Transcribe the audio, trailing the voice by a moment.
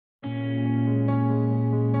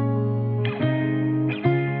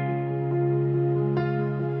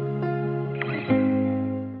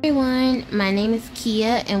everyone, my name is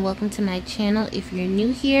Kia and welcome to my channel. If you're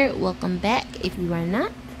new here, welcome back if you are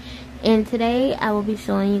not. And today I will be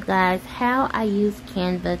showing you guys how I use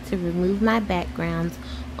Canva to remove my backgrounds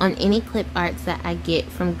on any clip arts that I get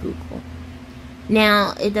from Google.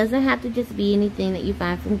 Now, it doesn't have to just be anything that you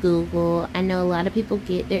find from Google. I know a lot of people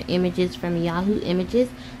get their images from Yahoo Images.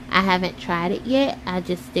 I haven't tried it yet. I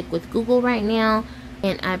just stick with Google right now.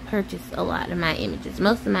 And I purchase a lot of my images.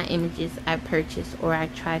 Most of my images I purchase or I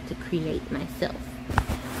try to create myself.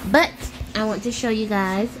 But I want to show you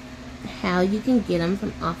guys how you can get them from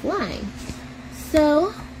offline.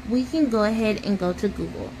 So we can go ahead and go to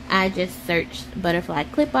Google. I just searched butterfly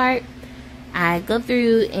clip art. I go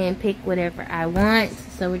through and pick whatever I want.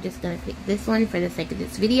 So we're just going to pick this one for the sake of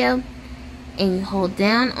this video. And you hold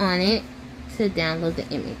down on it to download the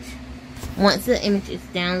image. Once the image is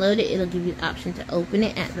downloaded, it'll give you the option to open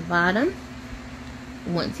it at the bottom.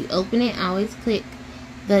 Once you open it, I always click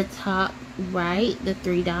the top right, the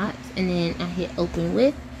three dots, and then I hit open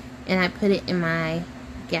with, and I put it in my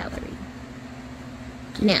gallery.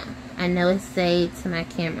 Now, I know it's saved to my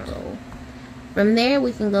camera roll. From there,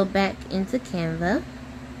 we can go back into Canva,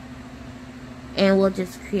 and we'll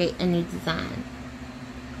just create a new design.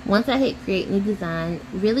 Once I hit create new design,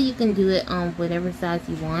 really you can do it on whatever size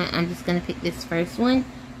you want. I'm just going to pick this first one,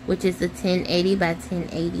 which is the 1080 by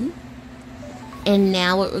 1080. And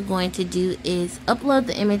now what we're going to do is upload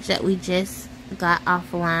the image that we just got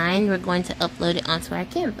offline. We're going to upload it onto our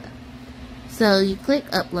Canva. So you click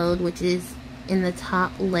upload, which is in the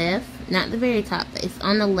top left, not the very top, but it's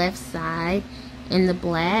on the left side in the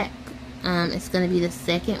black. It's going to be the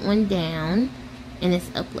second one down, and it's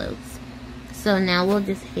uploads. So now we'll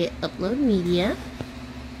just hit upload media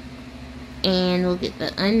and we'll get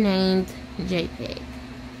the unnamed JPEG.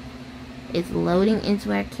 It's loading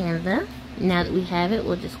into our Canva. Now that we have it,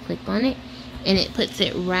 we'll just click on it and it puts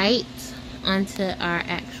it right onto our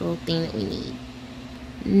actual thing that we need.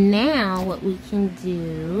 Now what we can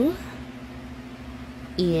do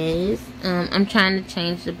is, I'm trying to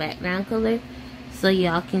change the background color so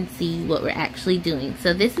y'all can see what we're actually doing.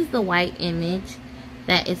 So this is the white image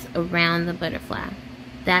that is around the butterfly.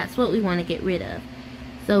 That's what we want to get rid of.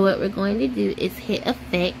 So what we're going to do is hit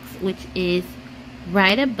effects, which is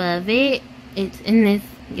right above it. It's in this,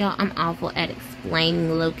 y'all, I'm awful at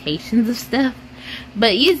explaining locations of stuff,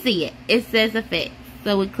 but you see it. It says effects.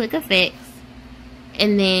 So we click effects,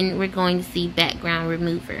 and then we're going to see background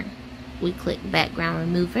remover. We click background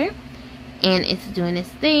remover, and it's doing this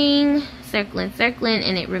thing, circling,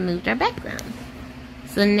 and it removed our background.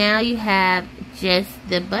 So now you have just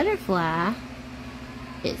the butterfly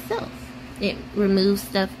itself. It removes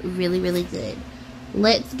stuff really, really good.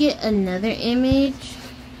 Let's get another image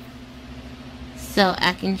so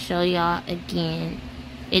I can show y'all again.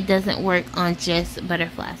 It doesn't work on just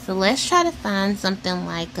butterfly. So let's try to find something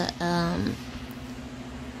like a,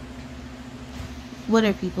 what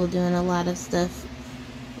are people doing? A lot of stuff.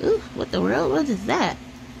 Ooh, what the world? What is that?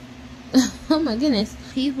 Oh my goodness.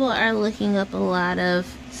 People are looking up a lot of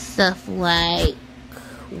stuff like,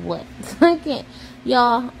 what? I can't.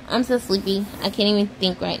 Y'all, I'm so sleepy. I can't even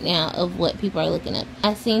think right now of what people are looking up.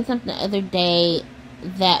 I seen something the other day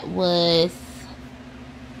that was,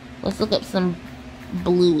 let's look up some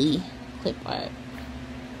bluey clip art.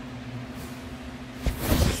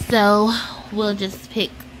 So, we'll just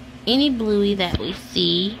pick any bluey that we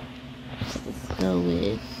see. Let's go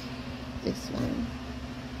with this one.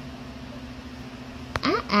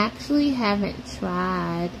 I actually haven't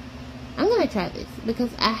tried. I'm going to try this because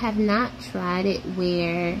I have not tried it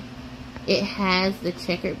where it has the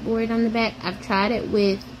checkerboard on the back. I've tried it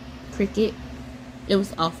with Cricut. It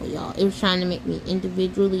was awful, y'all. It was trying to make me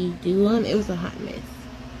individually do them. It was a hot mess.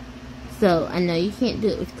 So I know you can't do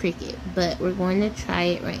it with Cricut, but we're going to try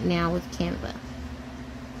it right now with Canva.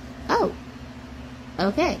 Oh,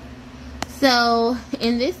 okay. So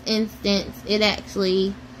in this instance, it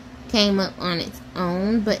actually came up on its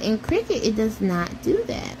own, but in Cricut it does not do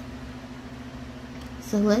that.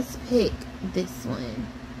 So let's pick this one.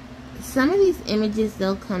 Some of these images,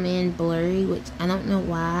 they'll come in blurry, which I don't know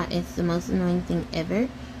why. It's the most annoying thing ever,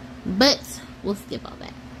 but we'll skip all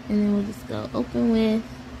that, and then we'll just go open with,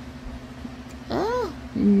 oh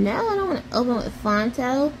no, I don't want to open with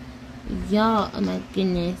Fonto, y'all. Oh my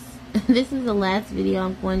goodness. This is the last video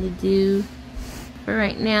I'm going to do for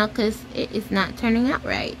right now because it is not turning out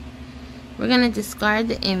right. We're going to discard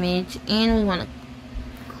the image and we want to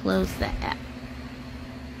close the app.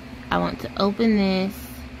 I want to open this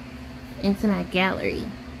into my gallery.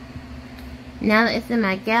 Now that it's in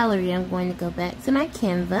my gallery, I'm going to go back to my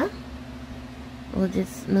Canva. We'll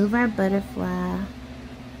just move our butterfly.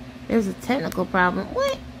 There's a technical problem.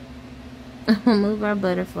 What? remove our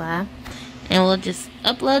butterfly, and we'll just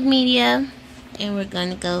upload media, and we're going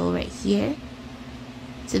to go right here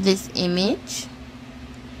to this image.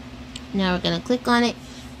 Now we're going to click on it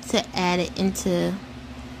to add it into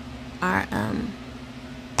our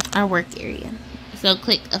work area. So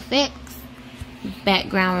click effects,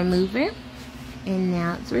 background remover, and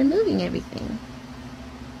now it's removing everything.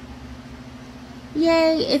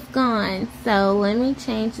 Yay, it's gone. So let me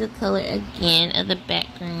change the color again of the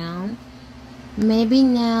background. Maybe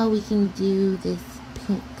now we can do this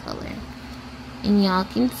pink color, and y'all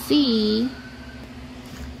can see.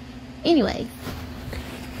 Anyway,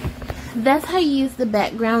 that's how you use the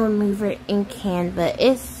background remover in Canva.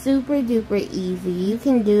 It's super duper easy. You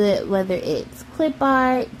can do it whether it's clip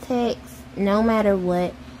art, text, no matter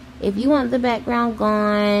what. If you want the background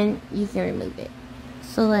gone, you can remove it.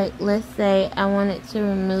 So like, let's say I wanted to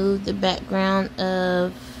remove the background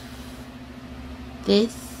of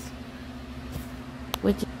this,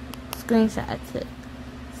 which screenshot I took.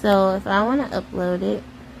 So if I want to upload it,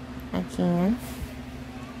 I can,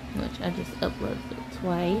 which I just uploaded it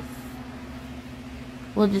twice.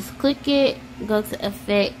 We'll just click it, go to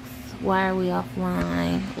effects. Why are we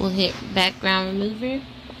offline? We'll hit background remover,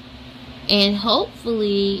 and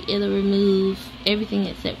hopefully it'll remove everything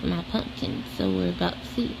except for my pumpkin. So we're about to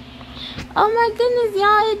see. Oh my goodness,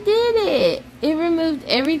 y'all, it did it. It removed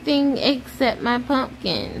everything except my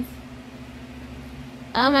pumpkins.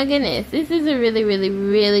 Oh my goodness, this is a really, really,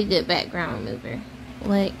 really good background remover.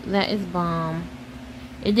 Like, that is bomb.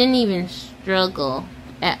 It didn't even struggle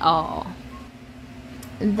at all.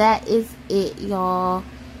 That is it, y'all.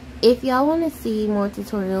 If y'all want to see more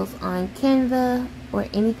tutorials on Canva or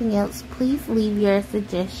anything else, please leave your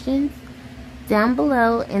suggestions down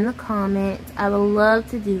below in the comments. I would love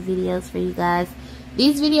to do videos for you guys.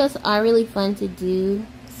 These videos are really fun to do.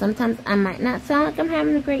 Sometimes I might not sound like I'm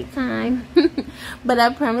having a great time, but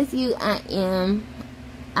I promise you I am.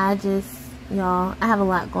 Y'all, I have a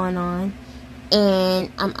lot going on,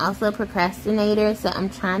 and I'm also a procrastinator, so I'm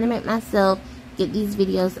trying to make myself get these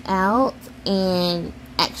videos out and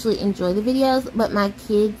actually enjoy the videos. But my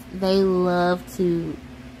kids, they love to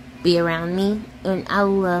be around me, and I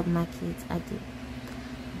love my kids, I do.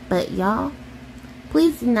 But y'all,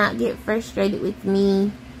 please do not get frustrated with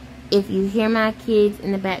me if you hear my kids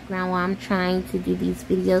in the background while I'm trying to do these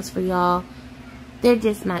videos for y'all.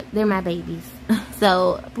 They're my babies.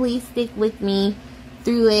 So please stick with me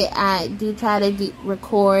through it. I do try to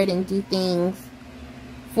record and do things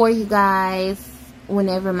for you guys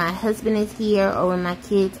whenever my husband is here or when my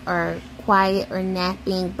kids are quiet or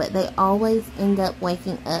napping, but they always end up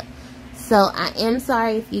waking up. So I am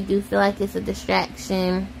sorry if you do feel like it's a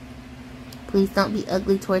distraction. Please don't be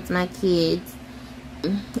ugly towards my kids.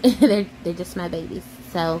 they're just my babies.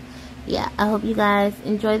 So yeah, I hope you guys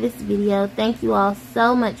enjoy this video. Thank you all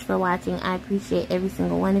so much for watching. I appreciate every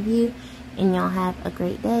single one of you, and y'all have a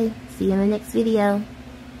great day. See you in the next video.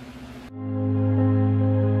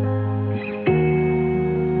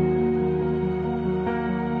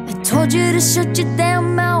 Told you to shut your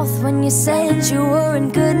damn mouth when you said you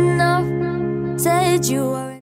weren't good enough. Said you weren't